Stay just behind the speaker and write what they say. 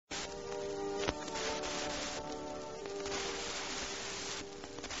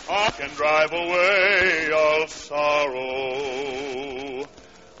can drive away all sorrow.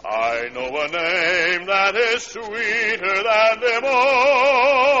 I know a name that is sweeter than them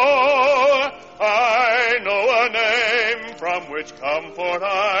all. I know a name from which comfort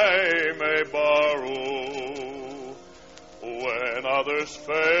I may borrow. When others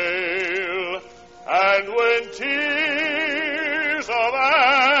fail, and when tears of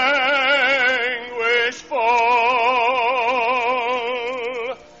anguish fall,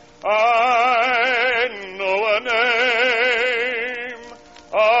 I know a name,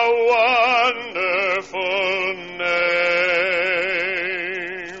 a wonderful name.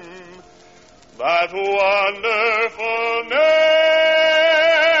 That wonderful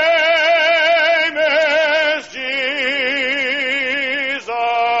name is Jesus.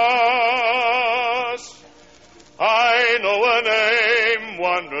 I know a name,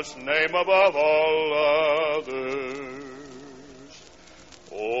 wondrous name above all others.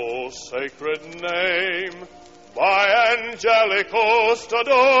 O sacred name, by angelic host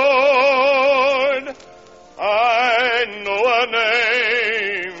adored, I know a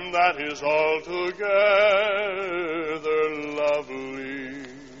name that is altogether lovely.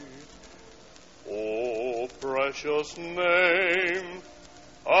 O precious name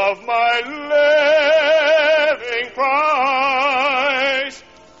of my living Christ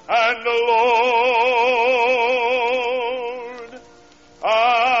and Lord,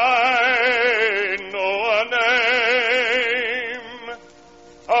 I know a name,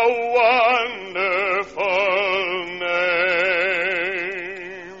 a wonderful name.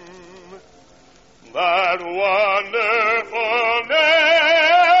 That wonderful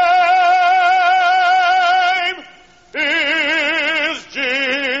name is Jesus.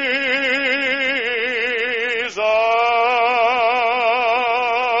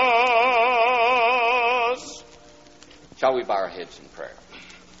 Shall we bow our heads in prayer?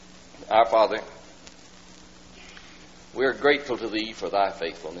 Our Father, we are grateful to Thee for Thy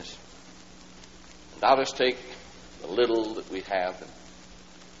faithfulness. Thou dost take the little that we have, and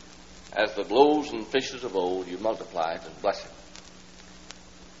as the loaves and fishes of old, You multiply it and bless it.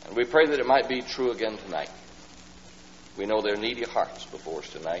 And we pray that it might be true again tonight. We know there are needy hearts before us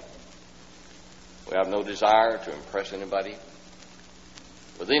tonight. We have no desire to impress anybody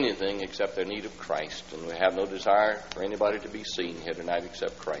with anything except their need of Christ, and we have no desire for anybody to be seen here tonight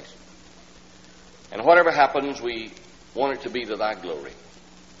except Christ. And whatever happens, we want it to be to Thy glory.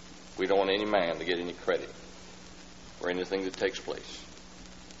 We don't want any man to get any credit for anything that takes place.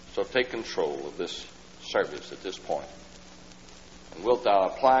 So take control of this service at this point. And wilt Thou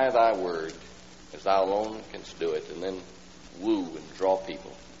apply Thy word as Thou alone canst do it, and then woo and draw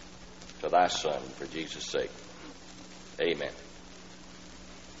people to Thy Son for Jesus' sake. Amen.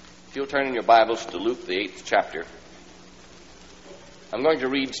 If you'll turn in your Bibles to Luke, the 8th chapter, I'm going to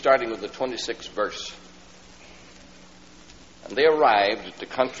read starting with the 26th verse. And they arrived at the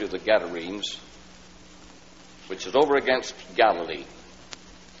country of the Gadarenes, which is over against Galilee.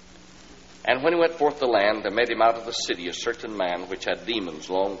 And when he went forth the land, there met him out of the city a certain man which had demons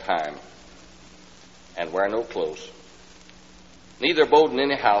long time, and wear no clothes, neither abode in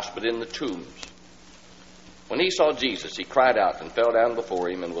any house but in the tombs. When he saw Jesus, he cried out and fell down before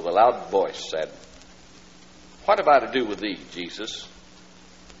him, and with a loud voice said, What have I to do with thee, Jesus,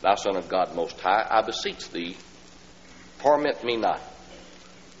 thou Son of God Most High? I beseech thee, torment me not.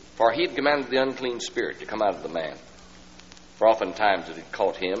 For he had commanded the unclean spirit to come out of the man. For oftentimes it had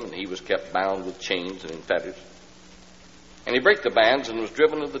caught him, and he was kept bound with chains and in fetters. And he brake the bands, and was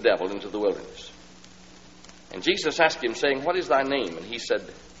driven of the devil into the wilderness. And Jesus asked him, saying, What is thy name? And he said,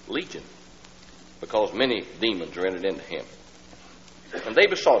 Legion, because many demons are entered into him. And they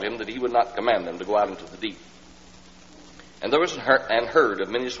besought him that he would not command them to go out into the deep. And there was an herd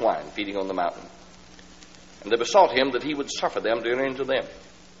of many swine feeding on the mountain. And they besought him that he would suffer them to enter into them.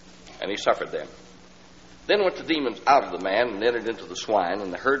 And he suffered them. Then went the demons out of the man and entered into the swine,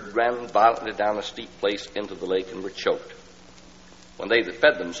 and the herd ran violently down a steep place into the lake and were choked. When they that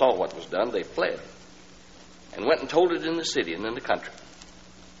fed them saw what was done, they fled, and went and told it in the city and in the country.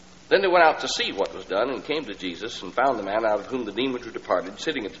 Then they went out to see what was done, and came to Jesus, and found the man out of whom the demons were departed,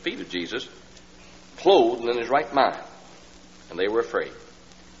 sitting at the feet of Jesus, clothed and in his right mind. And they were afraid.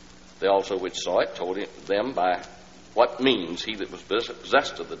 They also which saw it told them by what means he that was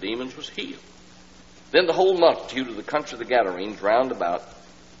possessed of the demons was healed. Then the whole multitude of the country of the Gadarenes round about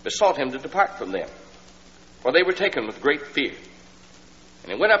besought him to depart from them, for they were taken with great fear.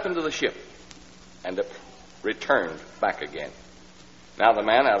 And he went up into the ship, and returned back again. Now the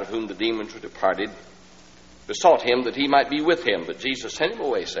man out of whom the demons were departed besought him that he might be with him, but Jesus sent him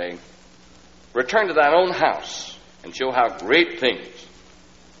away, saying, Return to thine own house, and show how great things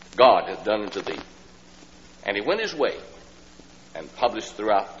God hath done unto thee. And he went his way and published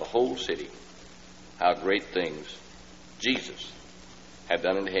throughout the whole city how great things Jesus had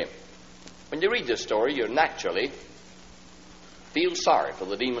done unto him. When you read this story, you naturally feel sorry for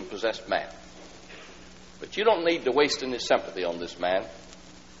the demon-possessed man. But you don't need to waste any sympathy on this man,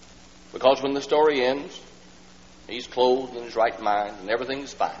 because when the story ends, he's clothed in his right mind and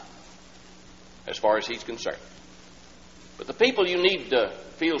everything's fine as far as he's concerned. But the people you need to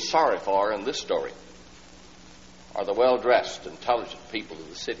feel sorry for in this story are the well-dressed, intelligent people of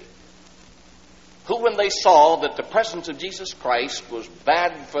the city, who, when they saw that the presence of Jesus Christ was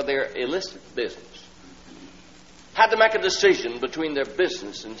bad for their illicit business, had to make a decision between their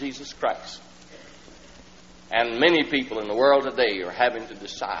business and Jesus Christ. And many people in the world today are having to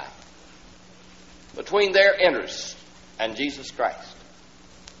decide between their interests and Jesus Christ.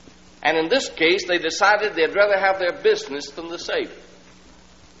 And in this case, they decided they'd rather have their business than the Savior.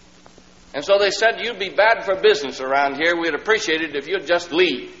 And so they said, you'd be bad for business around here. We'd appreciate it if you'd just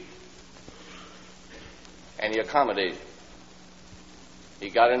leave. And he accommodated. He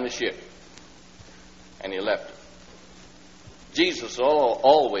got in the ship. And he left it. Jesus will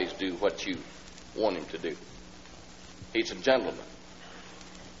always do what you want him to do. He's a gentleman.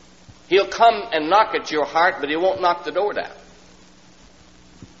 He'll come and knock at your heart, but he won't knock the door down.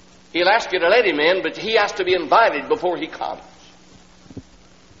 He'll ask you to let him in, but he has to be invited before he comes.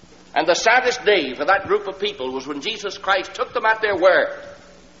 And the saddest day for that group of people was when Jesus Christ took them at their word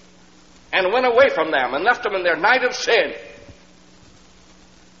and went away from them and left them in their night of sin.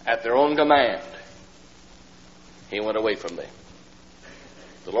 At their own command, he went away from them.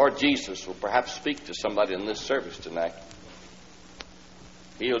 The Lord Jesus will perhaps speak to somebody in this service tonight.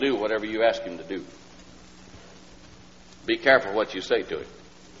 He'll do whatever you ask him to do. Be careful what you say to him.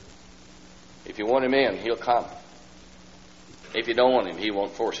 If you want him in, he'll come. If you don't want him, he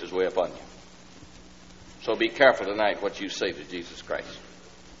won't force his way upon you. So be careful tonight what you say to Jesus Christ.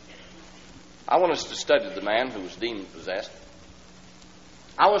 I want us to study the man who was demon-possessed.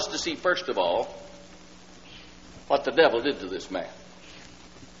 I want us to see, first of all, what the devil did to this man.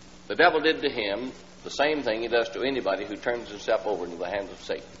 The devil did to him the same thing he does to anybody who turns himself over into the hands of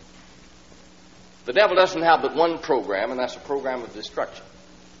Satan. The devil doesn't have but one program, and that's a program of destruction.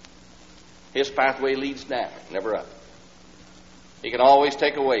 His pathway leads down, never up. He can always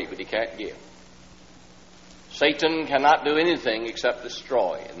take away, but he can't give. Satan cannot do anything except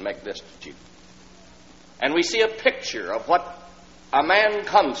destroy and make destitute. And we see a picture of what a man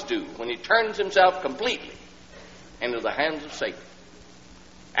comes to when he turns himself completely into the hands of Satan.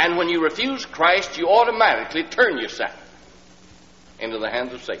 And when you refuse Christ, you automatically turn yourself into the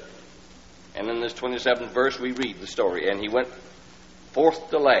hands of Satan. And in this 27th verse, we read the story. And he went forth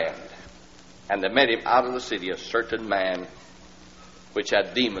to land, and they met him out of the city a certain man which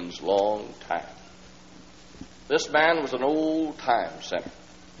had demons long time. This man was an old-time sinner.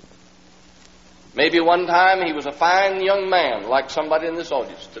 Maybe one time he was a fine young man like somebody in this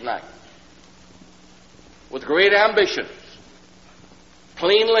audience tonight, with great ambitions,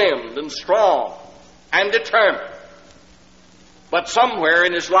 clean-limbed and strong and determined. But somewhere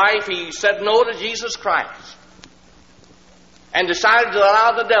in his life he said no to Jesus Christ and decided to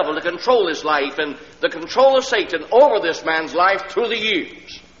allow the devil to control his life and the control of Satan over this man's life through the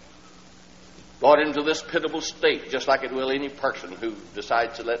years. Brought him to this pitiable state, just like it will any person who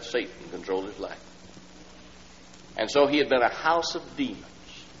decides to let Satan control his life. And so he had been a house of demons.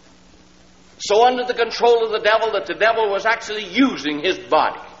 So under the control of the devil that the devil was actually using his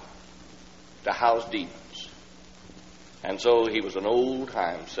body to house demons. And so he was an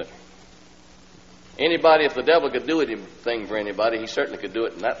old-time sinner. Anybody, if the devil could do anything for anybody, he certainly could do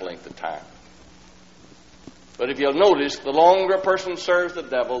it in that length of time. But if you'll notice, the longer a person serves the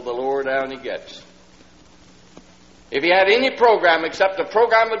devil, the lower down he gets. If he had any program except a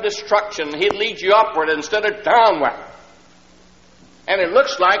program of destruction, he'd lead you upward instead of downward. And it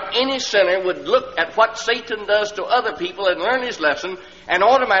looks like any sinner would look at what Satan does to other people and learn his lesson and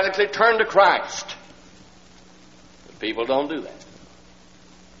automatically turn to Christ. But people don't do that.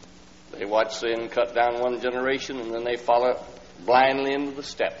 They watch sin cut down one generation and then they follow blindly into the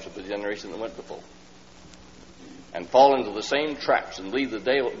steps of the generation that went before. And fall into the same traps and lead the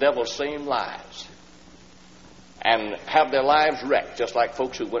devil's same lives. And have their lives wrecked just like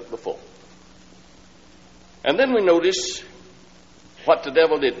folks who went before. And then we notice what the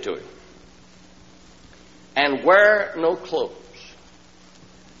devil did to him. And wear no clothes.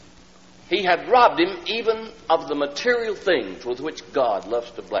 He had robbed him even of the material things with which God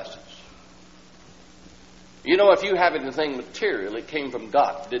loves to bless us. You know, if you have anything material, it came from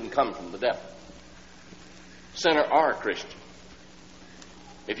God. It didn't come from the devil. Sinner or Christian.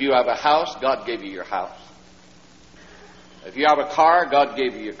 If you have a house, God gave you your house. If you have a car, God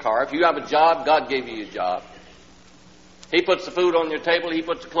gave you your car. If you have a job, God gave you your job. He puts the food on your table. He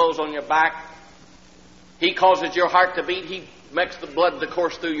puts the clothes on your back. He causes your heart to beat. He makes the blood to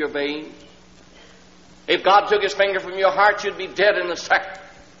course through your veins. If God took his finger from your heart, you'd be dead in a second.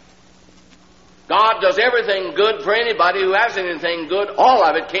 God does everything good for anybody who has anything good. All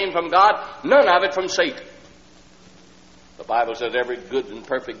of it came from God, none of it from Satan. The Bible says every good and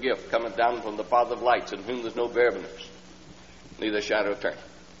perfect gift cometh down from the Father of lights, in whom there's no variableness, neither shadow of turning.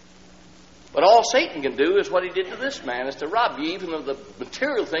 But all Satan can do is what he did to this man, is to rob you even of the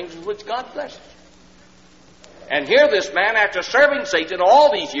material things with which God blesses. And here this man, after serving Satan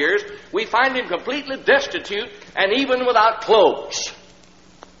all these years, we find him completely destitute and even without clothes.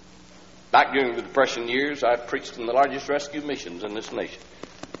 Back during the Depression years, I preached in the largest rescue missions in this nation.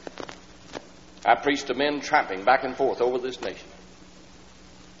 I preached to men tramping back and forth over this nation.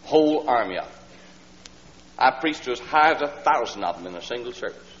 Whole army of them. I preached to as high as 1,000 of them in a single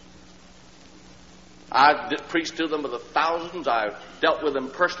service. I preached to them with the thousands. I dealt with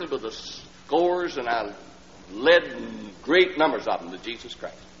them personally with the scores, and I led great numbers of them to Jesus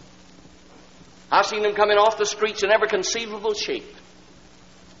Christ. I've seen them coming off the streets in every conceivable shape.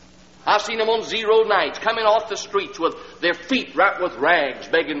 I've seen them on zero nights coming off the streets with their feet wrapped with rags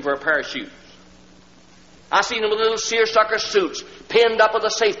begging for a pair of shoes. I've seen them with little seersucker suits pinned up with a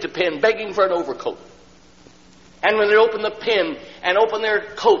safety pin begging for an overcoat. And when they open the pin and open their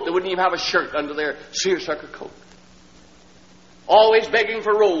coat, they wouldn't even have a shirt under their seersucker coat. Always begging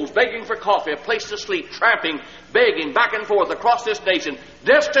for rolls, begging for coffee, a place to sleep, tramping, begging back and forth across this nation.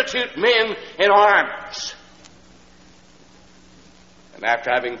 Destitute men in arms. And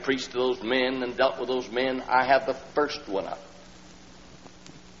after having preached to those men and dealt with those men, I had the first one up.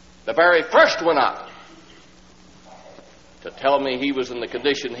 The very first one up. To tell me he was in the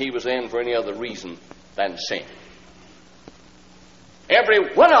condition he was in for any other reason than sin.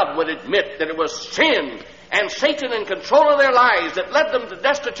 Every one of them would admit that it was sin and Satan in control of their lives that led them to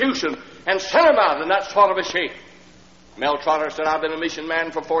destitution and sent them out in that sort of a shape. Mel Trotter said, I've been a mission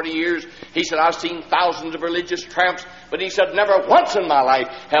man for 40 years. He said, I've seen thousands of religious tramps, but he said, never once in my life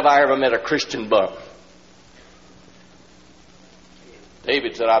have I ever met a Christian bum.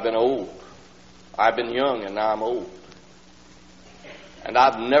 David said, I've been old. I've been young, and now I'm old. And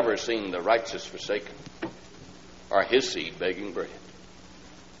I've never seen the righteous forsaken or his seed begging bread.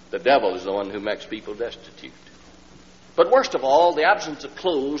 The devil is the one who makes people destitute. But worst of all, the absence of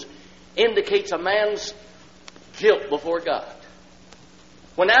clothes indicates a man's guilt before God.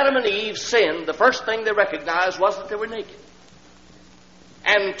 When Adam and Eve sinned, the first thing they recognized was that they were naked.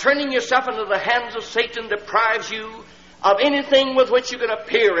 And turning yourself into the hands of Satan deprives you of anything with which you can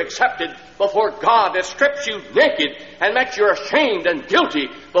appear accepted before God. It strips you naked and makes you ashamed and guilty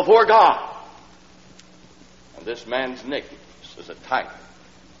before God. And this man's nakedness is a type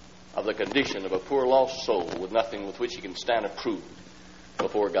of the condition of a poor lost soul with nothing with which he can stand approved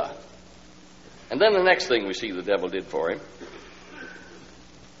before God. And then the next thing we see the devil did for him,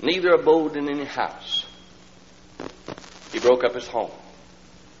 neither abode in any house. He broke up his home.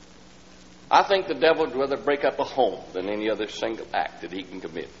 I think the devil would rather break up a home than any other single act that he can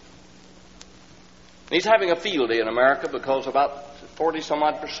commit. And he's having a field day in America because about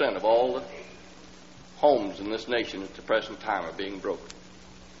 40-some-odd% of all the homes in this nation at the present time are being broken.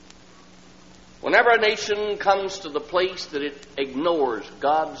 Whenever a nation comes to the place that it ignores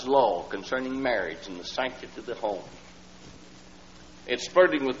God's law concerning marriage and the sanctity of the home, it's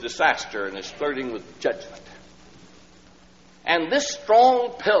flirting with disaster and it's flirting with judgment. And this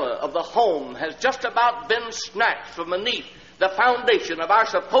strong pillar of the home has just about been snatched from beneath the foundation of our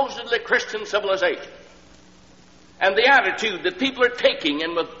supposedly Christian civilization. And the attitude that people are taking,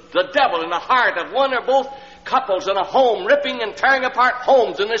 and with the devil in the heart of one or both couples in a home, ripping and tearing apart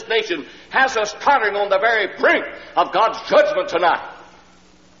homes in this nation, has us tottering on the very brink of God's judgment tonight.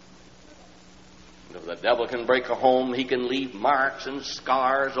 And if the devil can break a home, he can leave marks and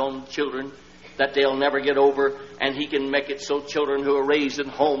scars on children that they'll never get over, and he can make it so children who are raised in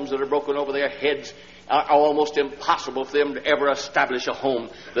homes that are broken over their heads are almost impossible for them to ever establish a home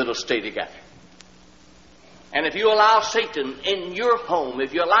that'll stay together. And if you allow Satan in your home,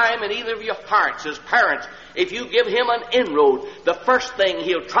 if you allow him in either of your hearts as parents, if you give him an inroad, the first thing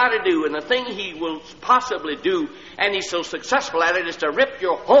he'll try to do, and the thing he will possibly do, and he's so successful at it, is to rip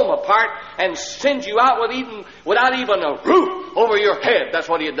your home apart and send you out without even a roof over your head. That's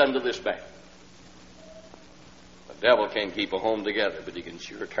what he had done to this man. The devil can't keep a home together, but he can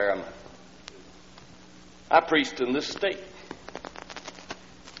sure tear them up. I preached in this state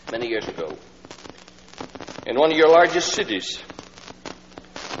many years ago in one of your largest cities.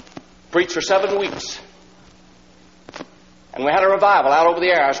 Preached for 7 weeks. And we had a revival out over the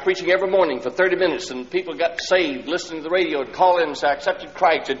air. I was preaching every morning for 30 minutes, and people got saved, listening to the radio. They'd call in and say, I accepted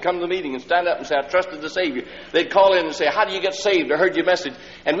Christ. They'd come to the meeting and stand up and say, I trusted the Savior. They'd call in and say, how do you get saved? I heard your message.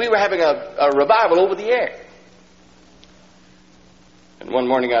 And we were having a revival over the air. And one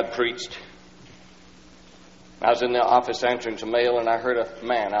morning I'd preached. I was in the office answering some mail, and I heard a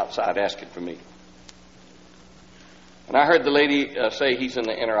man outside asking for me. And I heard the lady say, he's in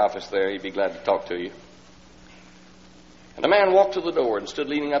the inner office there. He'd be glad to talk to you. And the man walked to the door and stood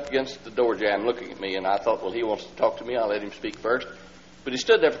leaning up against the door jamb looking at me, and I thought, well, he wants to talk to me. I'll let him speak first. But he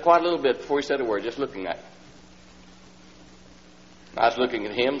stood there for quite a little bit before he said a word, just looking at me. I was looking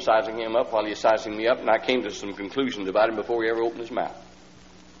at him, sizing him up while he was sizing me up, and I came to some conclusions about him before he ever opened his mouth.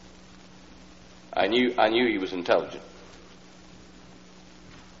 I knew he was intelligent.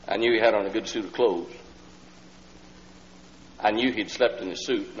 I knew he had on a good suit of clothes. I knew he'd slept in his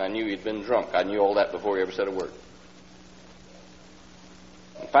suit, and I knew he'd been drunk. I knew all that before he ever said a word.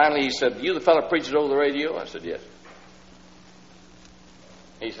 And finally he said, you the fellow preaches over the radio? I said, yes.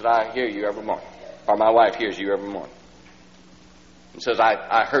 He said, I hear you every morning. Or my wife hears you every morning. And says,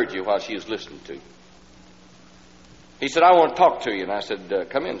 I heard you while she was listening to you. He said, I want to talk to you. And I said,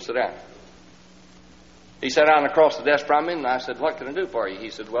 come in, sit down. He sat down across the desk from me, and I said, what can I do for you?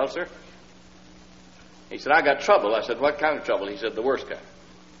 He said, well, sir. He said, I got trouble. I said, what kind of trouble? He said, the worst kind.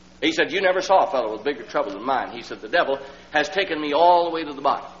 He said, you never saw a fellow with bigger trouble than mine. He said, the devil has taken me all the way to the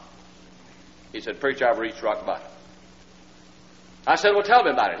bottom. He said, preacher, I've reached rock bottom. I said, well, tell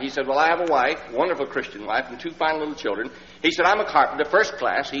me about it. He said, well, I have a wife, wonderful Christian wife, and 2 fine little children. He said, I'm a carpenter, first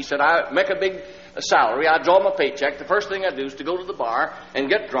class. He said, I make a big salary. I draw my paycheck. The first thing I do is to go to the bar and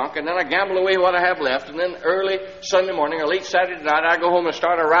get drunk, and then I gamble away what I have left, and then early Sunday morning or late Saturday night, I go home and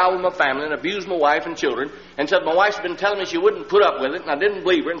start a row with my family and abuse my wife and children, and said my wife's been telling me she wouldn't put up with it, and I didn't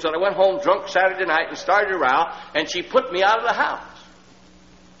believe her, and so I went home drunk Saturday night and started a row, and she put me out of the house.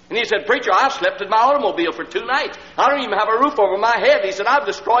 And he said, preacher, I've slept in my automobile for 2 nights. I don't even have a roof over my head. He said, I've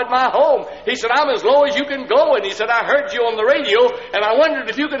destroyed my home. He said, I'm as low as you can go. And he said, I heard you on the radio, and I wondered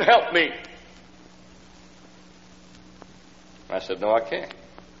if you could help me. I said, no, I can't.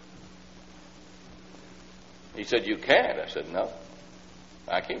 He said, you can't. I said, no,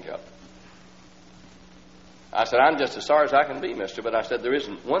 I can't help. I said, I'm just as sorry as I can be, mister, but I said, there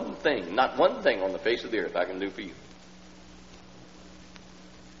isn't one thing, not one thing on the face of the earth I can do for you.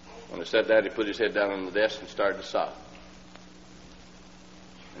 When I said that, he put his head down on the desk and started to sob.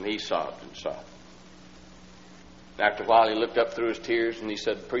 And he sobbed and sobbed. And after a while, he looked up through his tears and he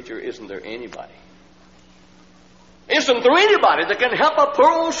said, preacher, isn't there anybody? Isn't there anybody that can help a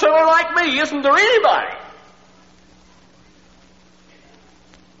poor old sinner like me? Isn't there anybody?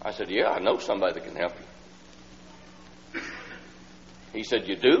 I said, yeah, I know somebody that can help you. He said,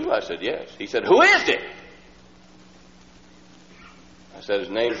 you do? I said, yes. He said, who is it? I said, his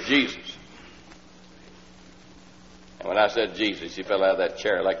name's Jesus. And when I said Jesus, he fell out of that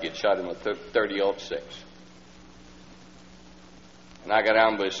chair like you'd shot him with 30-06. And I got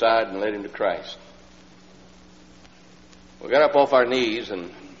down by his side and led him to Christ. We got up off our knees,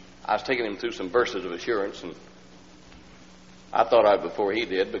 and I was taking him through some verses of assurance, and I thought I before he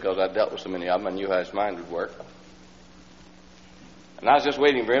did because I dealt with so many of them. I knew how his mind would work. And I was just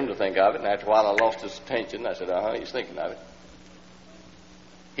waiting for him to think of it, and after a while I lost his attention. I said, he's thinking of it.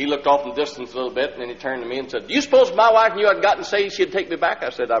 He looked off in the distance a little bit, and then he turned to me and said, do you suppose my wife knew I'd gotten saved she'd take me back? I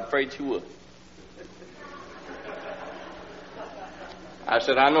said, I'm afraid she would. I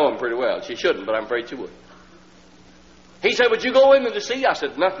said, I know him pretty well. She shouldn't, but I'm afraid she would. He said, would you go in to see? I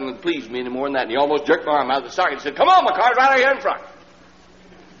said, nothing would please me any more than that. And he almost jerked my arm out of the socket. He said, come on, my car's right out here in front.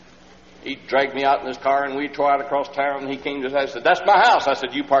 He dragged me out in his car, and we tore out across town, and he came to us. I said, that's my house. I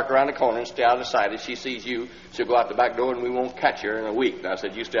said, you park around the corner and stay out of sight. If she sees you, she'll go out the back door, and we won't catch her in a week. And I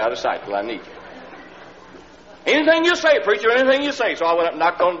said, you stay out of sight till I need you. Anything you say, preacher, anything you say. So I went up and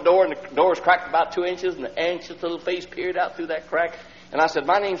knocked on the door, and the door was cracked about 2 inches, and the anxious little face peered out through that crack. And I said,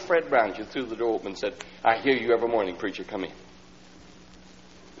 my name's Fred Brown. She threw the door open and said, I hear you every morning, preacher, come in.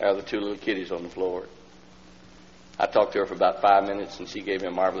 There are the 2 little kiddies on the floor. I talked to her for about 5 minutes, and she gave me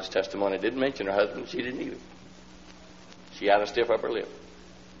a marvelous testimony. Didn't mention her husband. She didn't either. She had a stiff upper lip.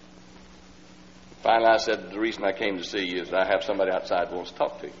 Finally, I said, the reason I came to see you is I have somebody outside who wants to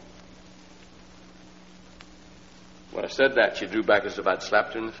talk to you. When I said that, she drew back as if I'd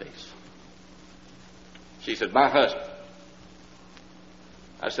slapped her in the face. She said, my husband.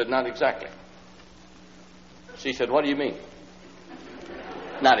 I said, not exactly. She said, what do you mean?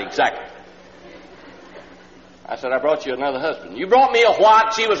 Not exactly. I said, I brought you another husband. You brought me a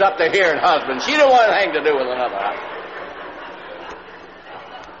what? She was up to hearing husband. She didn't want anything to do with another husband.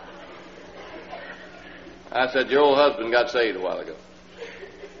 I said, your old husband got saved a while ago.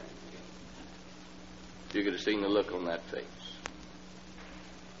 You could have seen the look on that face.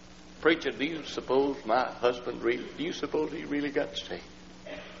 Preacher, do you suppose my husband do you suppose he really got saved?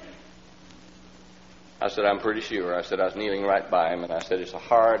 I said, I'm pretty sure. I said, I was kneeling right by him, and I said, it's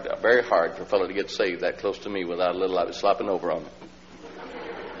very hard for a fellow to get saved that close to me without a little of it slopping over on me.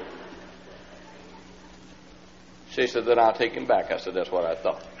 She said, then I'll take him back. I said, that's what I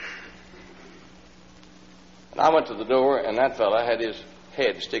thought. And I went to the door, and that fellow had his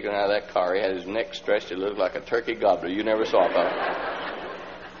head sticking out of that car. He had his neck stretched. It looked like a turkey gobbler. You never saw a fellow.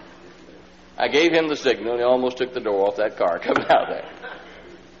 I gave him the signal, and he almost took the door off that car coming out there.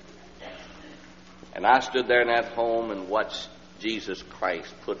 And I stood there in that home and watched Jesus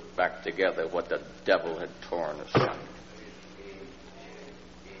Christ put back together what the devil had torn asunder.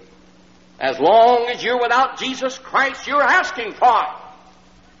 As long as you're without Jesus Christ, you're asking for it.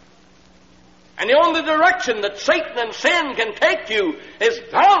 And the only direction that Satan and sin can take you is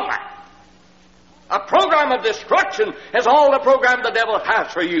downward. A program of destruction is all the program the devil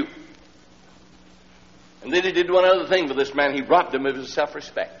has for you. And then he did one other thing to this man. He robbed him of his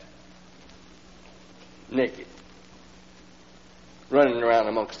self-respect. Naked. Running around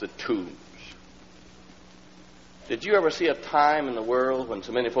amongst the tombs. Did you ever see a time in the world when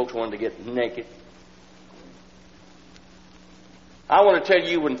so many folks wanted to get naked? I want to tell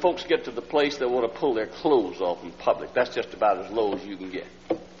you, when folks get to the place they want to pull their clothes off in public, that's just about as low as you can get.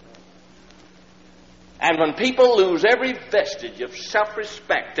 And when people lose every vestige of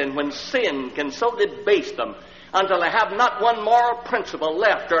self-respect, and when sin can so debase them until they have not one moral principle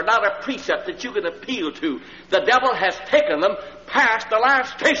left or not a precept that you can appeal to, the devil has taken them past the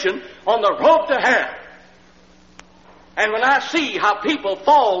last station on the road to hell. And when I see how people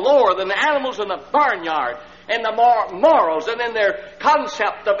fall lower than the animals in the barnyard, in the morals and in their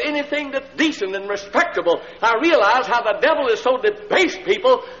concept of anything that's decent and respectable, I realize how the devil is so debased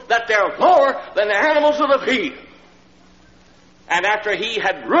people that they're lower than the animals of the field. And after he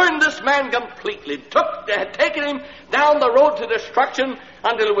had ruined this man completely, had taken him down the road to destruction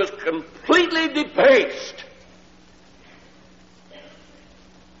until it was completely debased,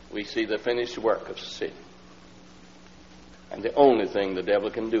 we see the finished work of sin. And the only thing the devil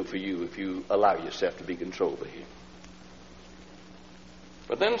can do for you if you allow yourself to be controlled by him.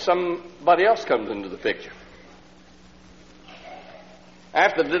 But then somebody else comes into the picture.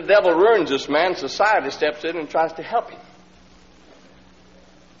 After the devil ruins this man, society steps in and tries to help him.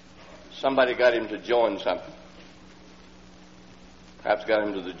 Somebody got him to join something. Perhaps got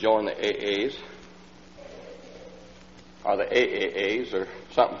him to join the AAs or the AAAs or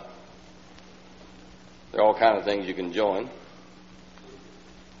something. There are all kinds of things you can join.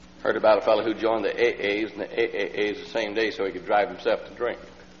 Heard about a fellow who joined the AAs and the AAAs the same day so he could drive himself to drink.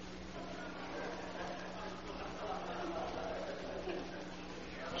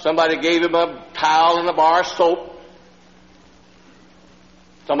 Somebody gave him a towel and a bar of soap.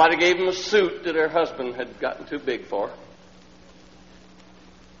 Somebody gave him a suit that her husband had gotten too big for.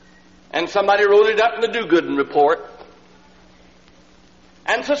 And somebody wrote it up in the do-gooding report.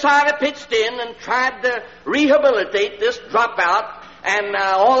 And society pitched in and tried to rehabilitate this dropout, and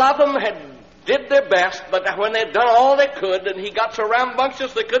all of them did their best, but when they'd done all they could, and he got so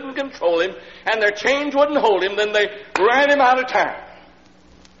rambunctious they couldn't control him, and their change wouldn't hold him, then they ran him out of town.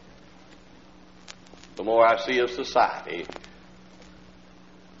 The more I see of society,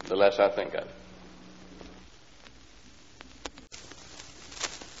 the less I think of it.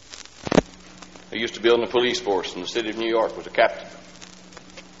 I used to be on the police force in the city of New York, was a captain.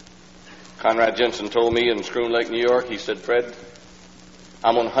 Conrad Jensen told me in Schroon Lake, New York, he said, Fred,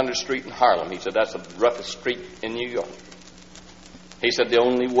 I'm on 100th Street in Harlem. He said, that's the roughest street in New York. He said, the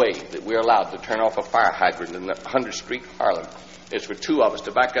only way that we're allowed to turn off a fire hydrant in 100th Street, Harlem, is for two of us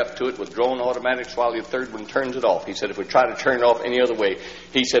to back up to it with drone automatics while the third one turns it off. He said, if we try to turn it off any other way,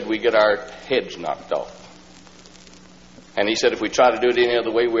 he said, we get our heads knocked off. And he said, if we try to do it any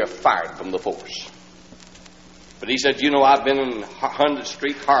other way, we're fired from the force. But he said, I've been in 100th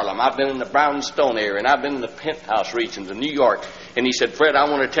Street, Harlem. I've been in the Brownstone area, and I've been in the penthouse regions of New York. And he said, Fred, I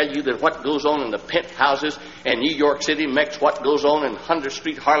want to tell you that what goes on in the penthouses in New York City makes what goes on in 100th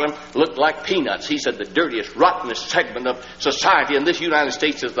Street, Harlem look like peanuts. He said, the dirtiest, rottenest segment of society in this United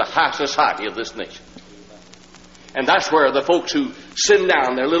States is the high society of this nation. And that's where the folks who sit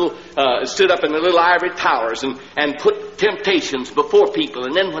down their little, stood up in their little ivory towers and put temptations before people.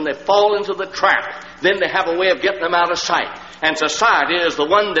 And then when they fall into the trap, then they have a way of getting them out of sight. And society is the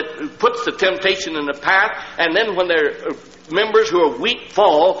one that puts the temptation in the path. And then when their members who are weak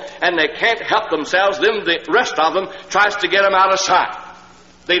fall and they can't help themselves, then the rest of them tries to get them out of sight.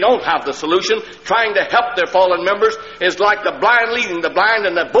 They don't have the solution. Trying to help their fallen members is like the blind leading the blind,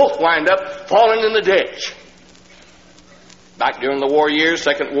 and they both wind up falling in the ditch. Back during the war years,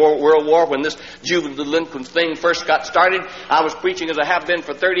 Second World War, when this juvenile delinquent thing first got started, I was preaching, as I have been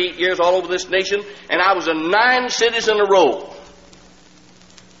for 38 years, all over this nation, and I was in 9 cities in a row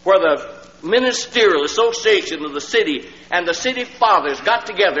where the ministerial association of the city and the city fathers got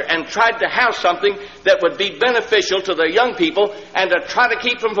together and tried to have something that would be beneficial to their young people and to try to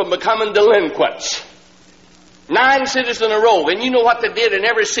keep them from becoming delinquents. 9 cities in a row. And you know what they did in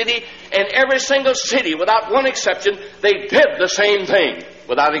every city? In every single city, without one exception, they did the same thing,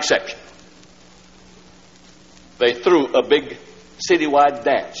 without exception. They threw a big citywide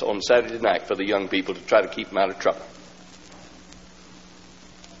dance on Saturday night for the young people to try to keep them out of trouble.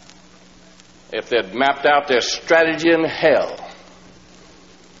 If they'd mapped out their strategy in hell,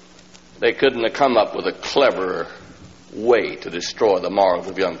 they couldn't have come up with a cleverer way to destroy the morals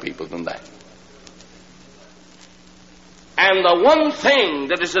of young people than that. And the one thing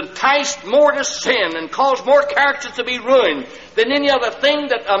that has enticed more to sin and caused more characters to be ruined than any other thing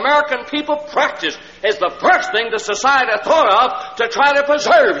that American people practice is the first thing the society thought of to try to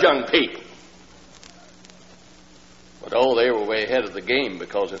preserve young people. But they were way ahead of the game,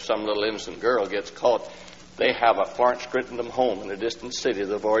 because if some little innocent girl gets caught, they have a Florence Crittenden home in a distant city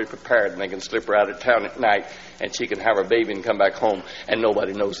they've already prepared, and they can slip her out of town at night, and she can have her baby and come back home, and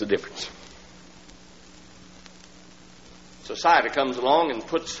nobody knows the difference. Society comes along and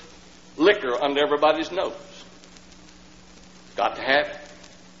puts liquor under everybody's nose. Got to have it.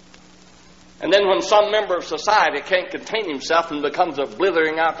 And then when some member of society can't contain himself and becomes a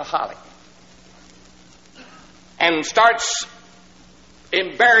blithering alcoholic and starts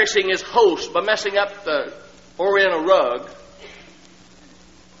embarrassing his host by messing up the Oriental rug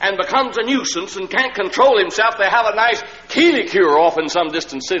and becomes a nuisance and can't control himself, they have a nice Keeley cure off in some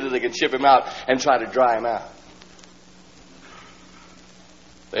distant city. They can ship him out and try to dry him out.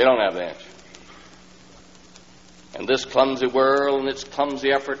 They don't have the answer. And this clumsy world and its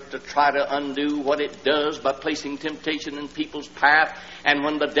clumsy effort to try to undo what it does by placing temptation in people's path, and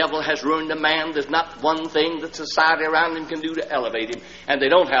when the devil has ruined a man, there's not one thing that society around him can do to elevate him. And they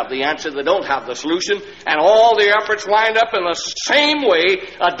don't have the answer, they don't have the solution, and all the efforts wind up in the same way,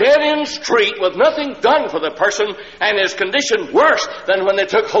 a dead-end street with nothing done for the person, and his condition worse than when they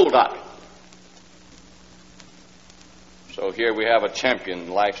took hold of it. So here we have a champion in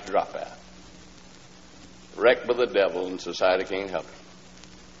life's dropout, wrecked by the devil, and society can't help him.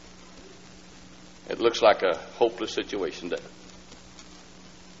 It looks like a hopeless situation, doesn't it?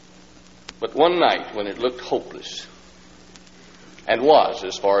 But one night when it looked hopeless, and was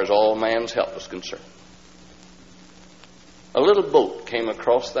as far as all man's help was concerned, a little boat came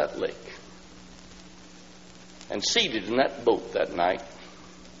across that lake, and seated in that boat that night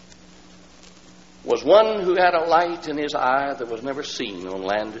was one who had a light in his eye that was never seen on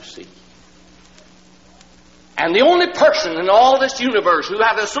land or sea. And the only person in all this universe who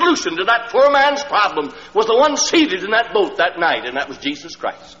had a solution to that poor man's problem was the one seated in that boat that night, and that was Jesus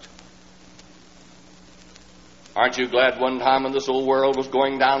Christ. Aren't you glad one time when this old world was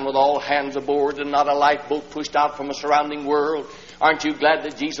going down with all hands aboard and not a lifeboat pushed out from a surrounding world? Aren't you glad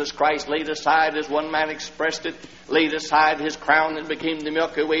that Jesus Christ laid aside, as one man expressed it, laid aside his crown and became the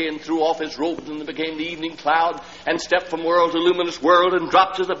Milky Way, and threw off his robes and became the evening cloud, and stepped from world to luminous world and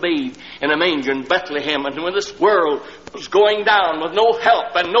dropped as a babe in a manger in Bethlehem? And when this world was going down with no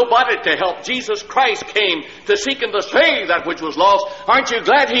help and nobody to help, Jesus Christ came to seek and to save that which was lost. Aren't you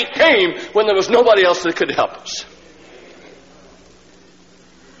glad he came when there was nobody else that could help us?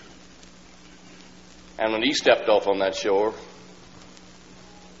 And when he stepped off on that shore,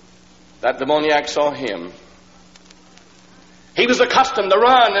 that demoniac saw him. He was accustomed to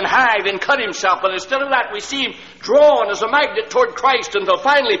run and hide and cut himself, but instead of that we see him drawn as a magnet toward Christ, until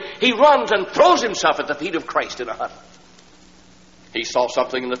finally he runs and throws himself at the feet of Christ in a huddle. He saw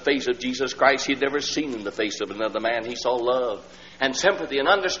something in the face of Jesus Christ he'd never seen in the face of another man. He saw love and sympathy and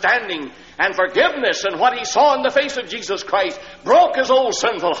understanding and forgiveness, and what he saw in the face of Jesus Christ broke his old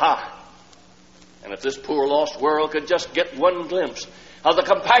sinful heart. And if this poor lost world could just get one glimpse of the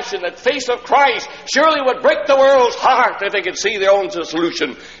compassionate face of Christ, surely would break the world's heart if they could see their own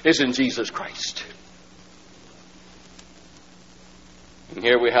solution is in Jesus Christ. And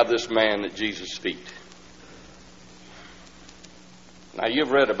here we have this man at Jesus' feet. Now,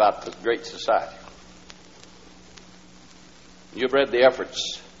 you've read about the Great Society. You've read the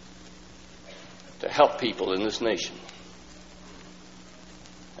efforts to help people in this nation.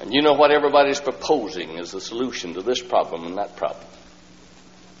 And you know what everybody's proposing as the solution to this problem and that problem.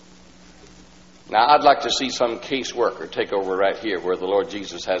 Now, I'd like to see some caseworker take over right here where the Lord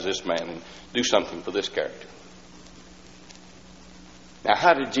Jesus has this man and do something for this character. Now,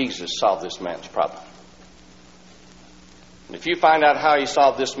 how did Jesus solve this man's problem? And if you find out how he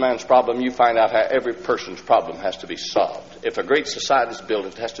solved this man's problem, you find out how every person's problem has to be solved. If a great society is built,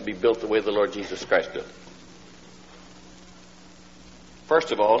 it has to be built the way the Lord Jesus Christ built it.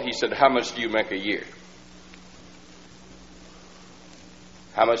 First of all, he said, how much do you make a year?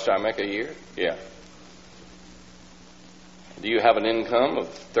 How much do I make a year? Yeah. Do you have an income of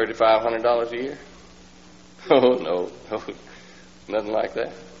 $3,500 a year? Oh, no, nothing like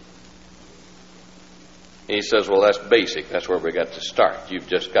that. He says, well, that's basic. That's where we got to start. You've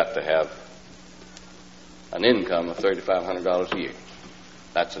just got to have an income of $3,500 a year.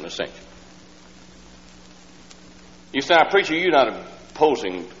 That's an essential. You say, now, preacher, you're not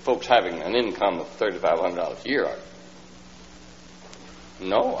opposing folks having an income of $3,500 a year, are you?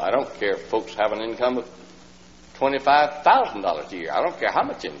 No, I don't care if folks have an income of $25,000 a year. I don't care how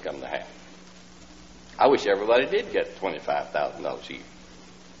much income they have. I wish everybody did get $25,000 a year.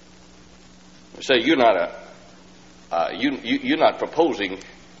 You say you're not proposing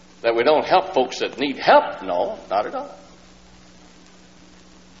that we don't help folks that need help. No, not at all.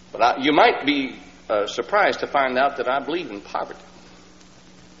 But you might be surprised to find out that I believe in poverty.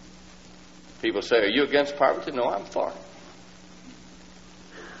 People say, are you against poverty? No, I'm for it.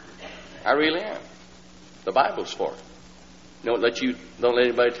 I really am. The Bible's for it. Don't let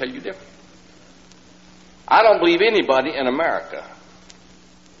anybody tell you different. I don't believe anybody in America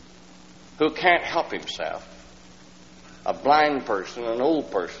who can't help himself, a blind person, an old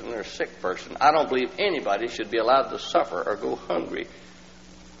person, or a sick person, I don't believe anybody should be allowed to suffer or go hungry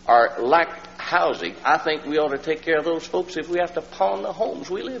or lack housing. I think we ought to take care of those folks if we have to pawn the homes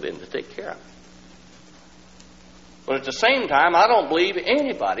we live in to take care of them. But at the same time, I don't believe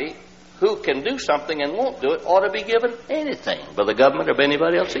anybody who can do something and won't do it ought to be given anything by the government or by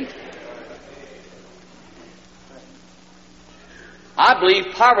anybody else either. I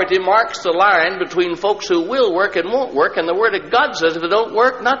believe poverty marks the line between folks who will work and won't work, and the Word of God says if they don't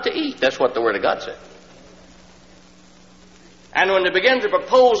work, not to eat. That's what the Word of God says. And when they begin to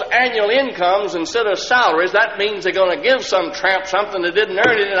propose annual incomes instead of salaries, that means they're going to give some tramp something that didn't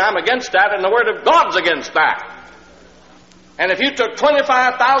earn it, and I'm against that, and the Word of God's against that. And if you took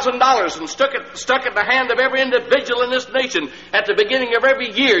 $25,000 and stuck it in the hand of every individual in this nation at the beginning of every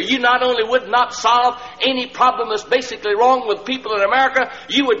year, you not only would not solve any problem that's basically wrong with people in America,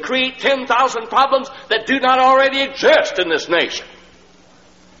 you would create 10,000 problems that do not already exist in this nation.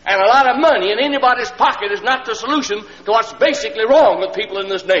 And a lot of money in anybody's pocket is not the solution to what's basically wrong with people in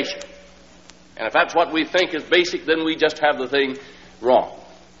this nation. And if that's what we think is basic, then we just have the thing wrong.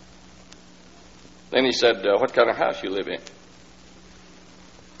 Then he said, what kind of house you live in?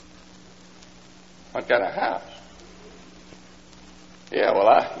 What kind of house? Yeah,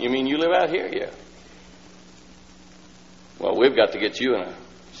 well, you mean you live out here? Yeah. Well, we've got to get you in a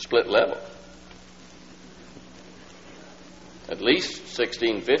split level. At least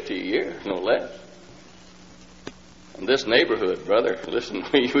 $1,650 a year, no less. And this neighborhood, brother, listen,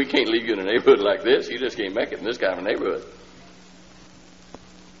 we can't leave you in a neighborhood like this. You just can't make it in this kind of a neighborhood.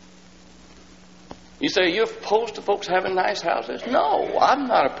 You say, you're opposed to folks having nice houses? No, I'm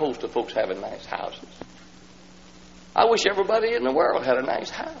not opposed to folks having nice houses. I wish everybody in the world had a nice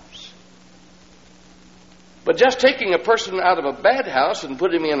house. But just taking a person out of a bad house and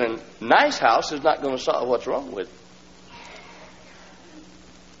putting him in a nice house is not going to solve what's wrong with him.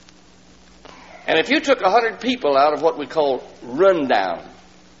 And if you took 100 people out of what we call rundown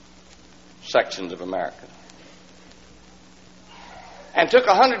sections of America and took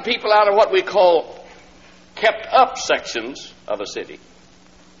 100 people out of what we call kept up sections of a city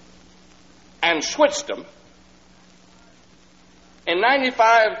and switched them, in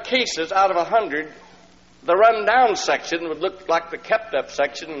 95 cases out of 100, the rundown section would look like the kept up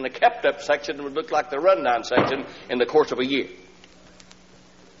section, and the kept up section would look like the rundown section in the course of a year.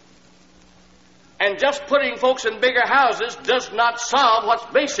 And just putting folks in bigger houses does not solve what's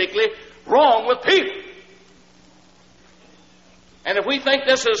basically wrong with people. And if we think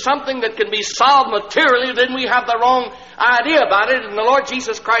this is something that can be solved materially, then we have the wrong idea about it. And the Lord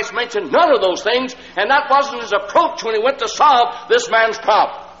Jesus Christ mentioned none of those things, and that wasn't his approach when he went to solve this man's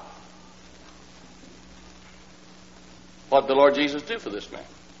problem. What did the Lord Jesus do for this man?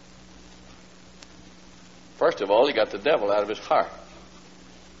 First of all, he got the devil out of his heart.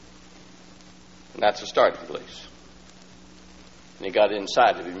 And that's the starting place. And he got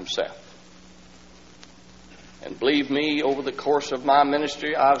inside of himself. And believe me, over the course of my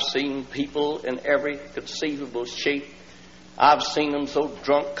ministry, I've seen people in every conceivable shape. I've seen them so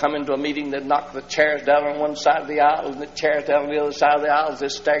drunk, come into a meeting, they'd knock the chairs down on one side of the aisle and the chairs down on the other side of the aisle. As they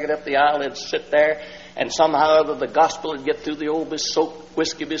staggered up the aisle, they'd sit there, and somehow or other the gospel would get through the old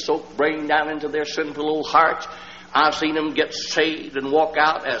whiskey-besoaked brain down into their sinful old hearts. I've seen them get saved and walk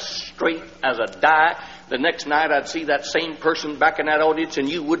out as straight as a die. The next night I'd see that same person back in that audience, and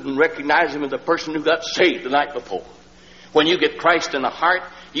you wouldn't recognize him as the person who got saved the night before. When you get Christ in the heart,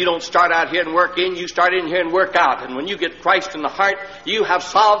 you don't start out here and work in, you start in here and work out. And when you get Christ in the heart, you have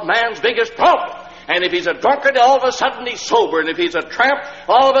solved man's biggest problem. And if he's a drunkard, all of a sudden he's sober. And if he's a tramp,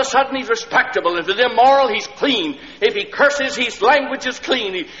 all of a sudden he's respectable. If he's immoral, he's clean. If he curses, his language is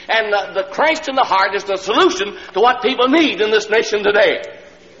clean. And the Christ in the heart is the solution to what people need in this nation today.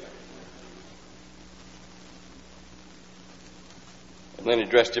 And then he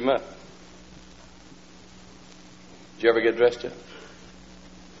dressed him up. Did you ever get dressed up?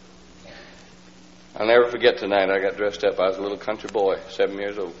 I'll never forget tonight I got dressed up. I was a little country boy, 7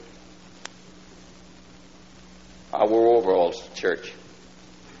 years old. I wore overalls to church.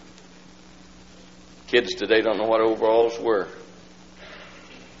 Kids today don't know what overalls were.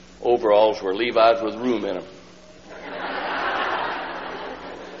 Overalls were Levi's with room in them.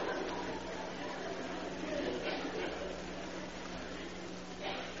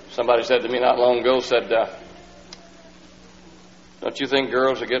 Somebody said to me not long ago, said, don't you think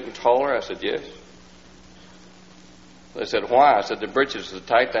girls are getting taller? I said, yes. They said, why? I said, their britches are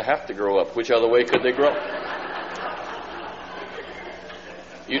tight, they have to grow up. Which other way could they grow?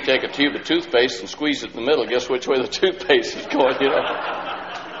 You take a tube of toothpaste and squeeze it in the middle, guess which way the toothpaste is going, you know?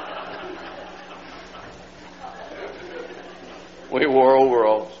 We wore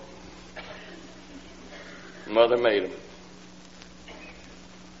overalls. Mother made them.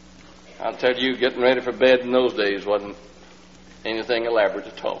 I'll tell you, getting ready for bed in those days wasn't anything elaborate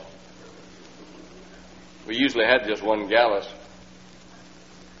at all. We usually had just one gallus.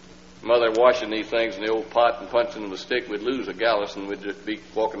 Mother washing these things in the old pot and punching them with a stick, we'd lose a gallus, and we'd just be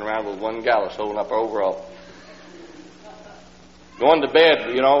walking around with one gallus holding up our overall. Going to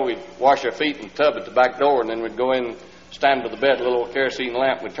bed, you know, we'd wash our feet in the tub at the back door, and then we'd go in, stand by the bed, a little kerosene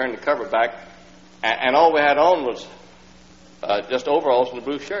lamp, we'd turn the cover back, and all we had on was just overalls and a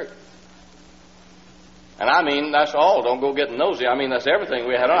blue shirt. And I mean, that's all. Don't go getting nosy. I mean, that's everything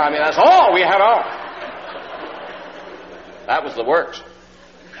we had on. I mean, that's all we had on. That was the works.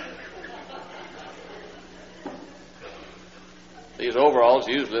 These overalls,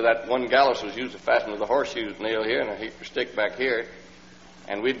 usually that one gallus was usually fastened with a horseshoe nail here and a stick back here.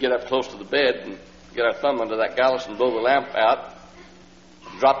 And we'd get up close to the bed and get our thumb under that gallus and blow the lamp out,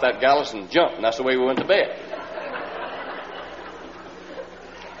 drop that gallus and jump. And that's the way we went to bed.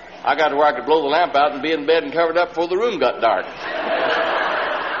 I got to where I could blow the lamp out and be in bed and covered up before the room got dark.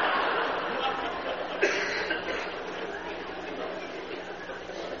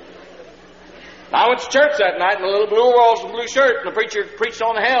 I went to church that night in a little blue overalls and blue shirt, and the preacher preached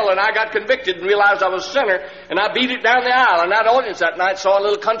on hell, and I got convicted and realized I was a sinner, and I beat it down the aisle. And that audience that night saw a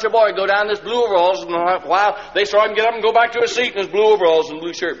little country boy go down this blue overalls, and while they saw him get up and go back to his seat in his blue overalls and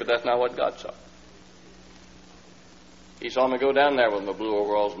blue shirt, but that's not what God saw. He saw me go down there with my blue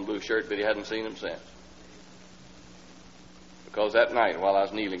overalls and blue shirt, but he hadn't seen him since. Because that night, while I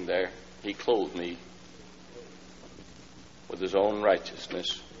was kneeling there, he clothed me with his own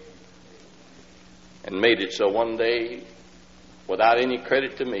righteousness and made it so one day, without any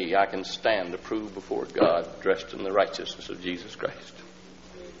credit to me, I can stand to prove before God dressed in the righteousness of Jesus Christ.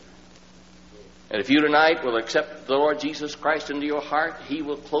 And if you tonight will accept the Lord Jesus Christ into your heart, he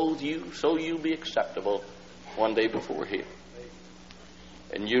will clothe you so you'll be acceptable one day before him.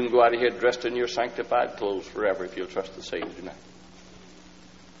 And you can go out of here dressed in your sanctified clothes forever if you'll trust the Savior tonight.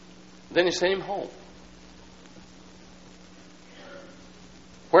 Then he sent him home,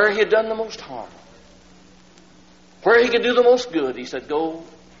 where he had done the most harm, where he could do the most good. He said, go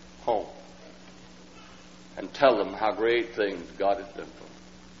home and tell them how great things God has done for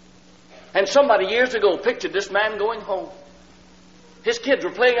them. And somebody years ago pictured this man going home. His kids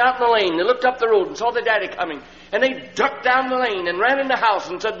were playing out in the lane. They looked up the road and saw their daddy coming. And they ducked down the lane and ran in the house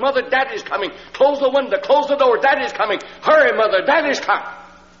and said, Mother, Daddy's coming. Close the window, close the door, Daddy's coming. Hurry, Mother, Daddy's coming.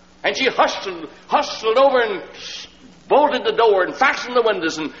 And she hustled over and bolted the door and fastened the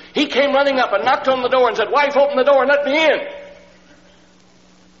windows. And he came running up and knocked on the door and said, Wife, open the door and let me in.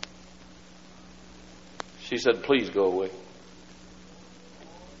 She said, please go away.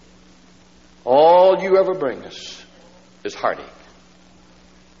 All you ever bring us is heartache.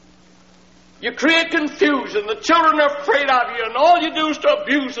 You create confusion. The children are afraid of you, and all you do is to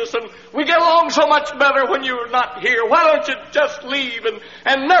abuse us, and we get along so much better when you're not here. Why don't you just leave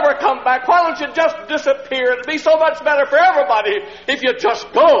and never come back? Why don't you just disappear? It'd be so much better for everybody if you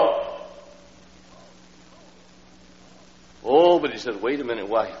just go. Oh, but he said, wait a minute,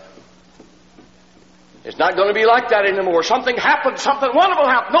 wife. It's not going to be like that anymore. Something happened. Something wonderful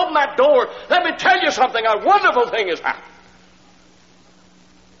happened. Open that door. Let me tell you something. A wonderful thing has happened.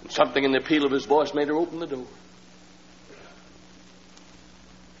 And something in the appeal of his voice made her open the door.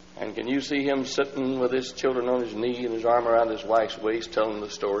 And can you see him sitting with his children on his knee and his arm around his wife's waist, telling the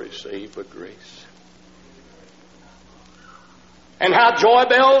story, saved by grace? And how joy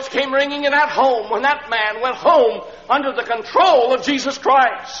bells came ringing in that home when that man went home under the control of Jesus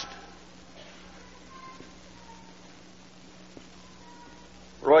Christ.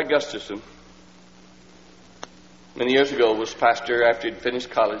 Roy Gustafson, many years ago, was pastor after he'd finished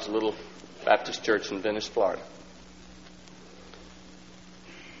college, a little Baptist church in Venice, Florida.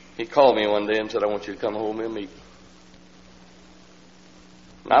 He called me one day and said, I want you to come home and meet me.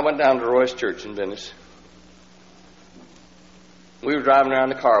 And I went down to Roy's church in Venice. We were driving around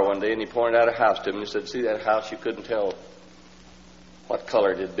the car one day, and he pointed out a house to me, and he said, see that house? You couldn't tell what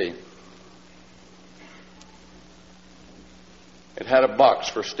color it'd be. It had a box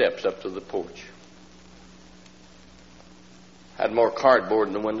for steps up to the porch. Had more cardboard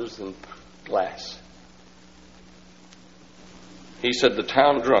in the windows than glass. He said the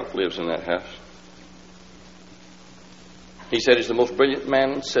town drunk lives in that house. He said he's the most brilliant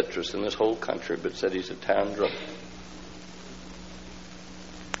man in citrus in this whole country, but said he's a town drunk.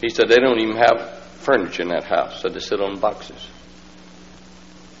 He said they don't even have furniture in that house, so they sit on boxes.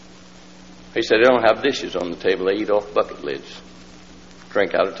 He said they don't have dishes on the table, they eat off bucket lids,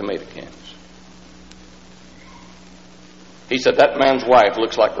 drink out of tomato cans. He said that man's wife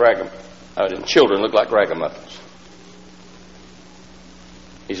looks like and children look like ragamuffins.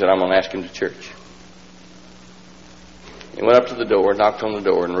 He said, I'm going to ask him to church. He went up to the door, knocked on the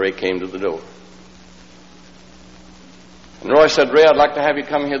door, and Ray came to the door. And Roy said, Ray, I'd like to have you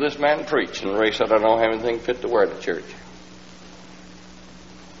come hear this man preach. And Ray said, I don't have anything fit to wear to church.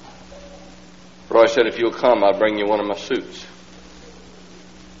 Roy said, if you'll come, I'll bring you one of my suits.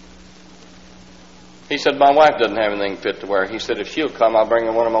 He said, my wife doesn't have anything fit to wear. He said, if she'll come, I'll bring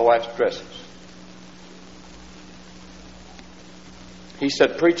her one of my wife's dresses. He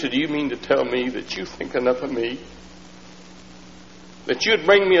said, preacher, do you mean to tell me that you think enough of me that you'd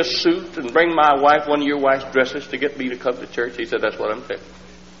bring me a suit and bring my wife one of your wife's dresses to get me to come to church? He said, that's what I'm saying.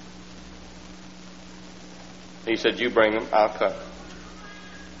 He said, you bring them, I'll come.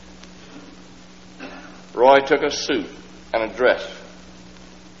 Roy took a suit and a dress.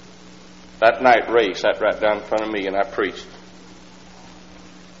 That night, Ray sat right down in front of me, and I preached.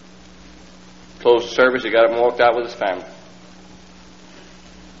 Closed the service, he got up and walked out with his family.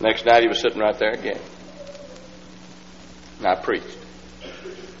 Next night, he was sitting right there again. And I preached.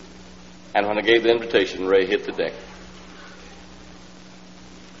 And when I gave the invitation, Ray hit the deck.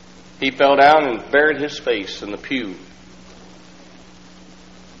 He fell down and buried his face in the pew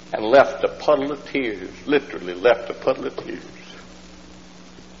and left a puddle of tears, literally left a puddle of tears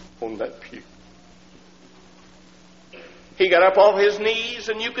on that pew. He got up off his knees,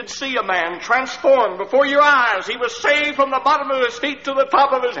 and you could see a man transformed before your eyes. He was saved from the bottom of his feet to the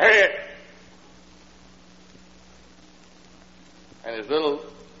top of his head. And his little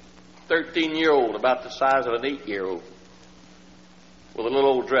 13-year-old, about the size of an 8-year-old, with a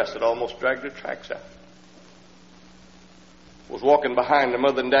little old dress that almost dragged her tracks out, was walking behind her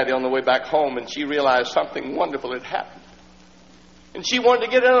mother and daddy on the way back home, and she realized something wonderful had happened. And she wanted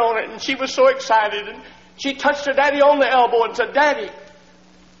to get in on it, and she was so excited, and she touched her daddy on the elbow and said, Daddy.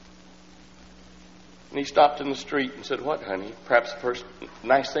 And he stopped in the street and said, what, honey? Perhaps the first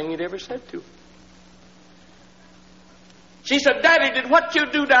nice thing he'd ever said to her. She said, Daddy, did what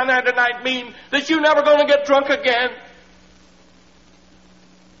you do down there tonight mean that you're never going to get drunk again?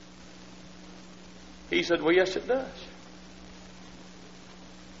 He said, well, yes, it does.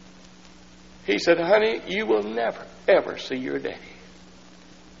 He said, honey, you will never, ever see your daddy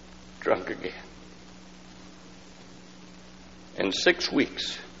drunk again. In 6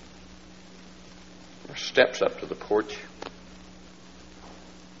 weeks, there were steps up to the porch.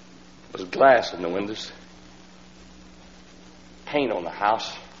 There was glass in the windows, paint on the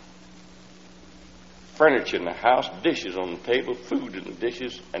house, furniture in the house, dishes on the table, food in the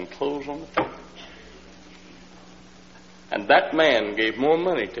dishes, and clothes on the table. And that man gave more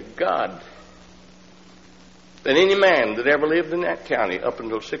money to God than any man that ever lived in that county up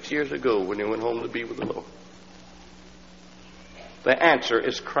until 6 years ago when he went home to be with the Lord. The answer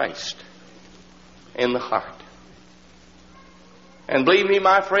is Christ. in the heart. And believe me,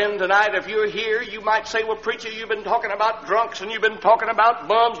 my friend, tonight, if you're here, you might say, well, preacher, you've been talking about drunks and you've been talking about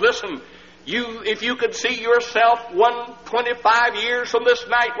bums. Listen, if you could see yourself 125 years from this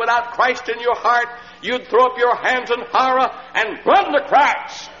night without Christ in your heart, you'd throw up your hands in horror and run to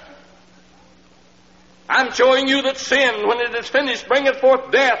Christ. I'm showing you that sin, when it is finished, bringeth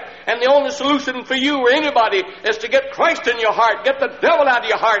forth death, and the only solution for you or anybody is to get Christ in your heart, get the devil out of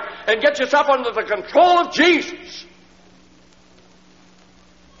your heart, and get yourself under the control of Jesus.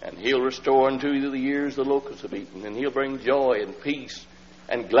 And He'll restore unto you the years the locusts have eaten, and He'll bring joy and peace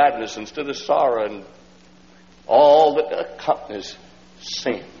and gladness instead of sorrow and all that accompanies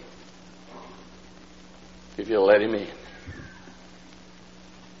sin, if you'll let Him in.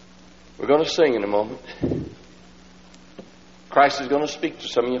 We're going to sing in a moment. Christ is going to speak to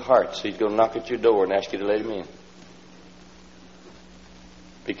some of your hearts. He's going to knock at your door and ask you to let Him in.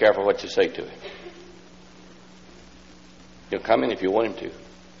 Be careful what you say to Him. He'll come in if you want Him to.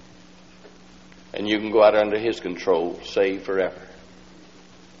 And you can go out under His control, saved forever,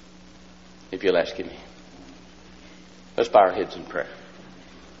 if you'll ask Him in. Let's bow our heads in prayer.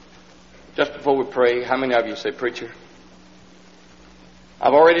 Just before we pray, how many of you say, preacher,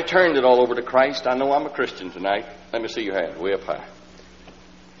 I've already turned it all over to Christ. I know I'm a Christian tonight. Let me see your hand way up high.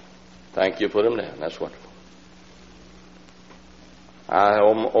 Thank you. Put them down. That's wonderful. I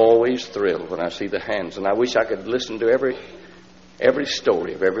am always thrilled when I see the hands, and I wish I could listen to every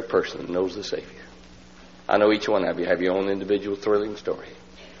story of every person that knows the Savior. I know each one of you have your own individual thrilling story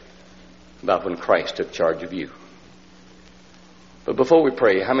about when Christ took charge of you. But before we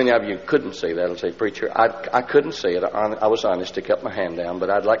pray, how many of you couldn't say that and say, preacher, I couldn't say it. I was honest to keep my hand down, but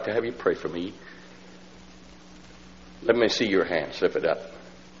I'd like to have you pray for me. Let me see your hand. Slip it up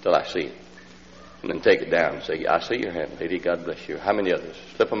till I see it. And then take it down and say, I see your hand, lady. God bless you. How many others?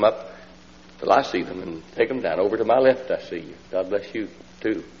 Slip them up till I see them and take them down. Over to my left, I see you. God bless you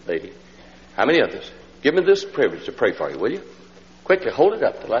too, lady. How many others? Give me this privilege to pray for you, will you? Quickly, hold it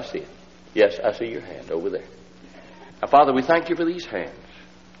up till I see it. Yes, I see your hand over there. Now, Father, we thank you for these hands,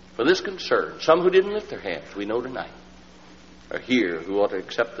 for this concern. Some who didn't lift their hands, we know tonight, are here who ought to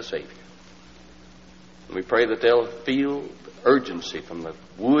accept the Savior. And we pray that they'll feel urgency from the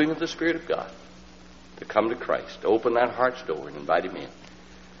wooing of the Spirit of God to come to Christ, to open that heart's door and invite Him in.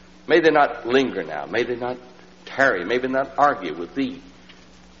 May they not linger now. May they not tarry. May they not argue with Thee.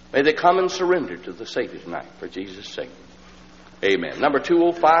 May they come and surrender to the Savior tonight for Jesus' sake. Amen. Number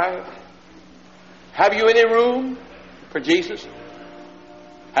 205. Have you any room for Jesus?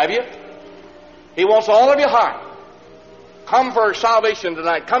 Have you? He wants all of your heart. Come for salvation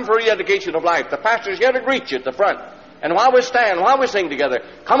tonight. Come for rededication of life. The pastor's here to greet you at the front. And while we stand, while we sing together,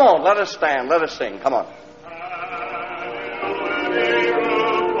 come on, let us stand, let us sing. Come on.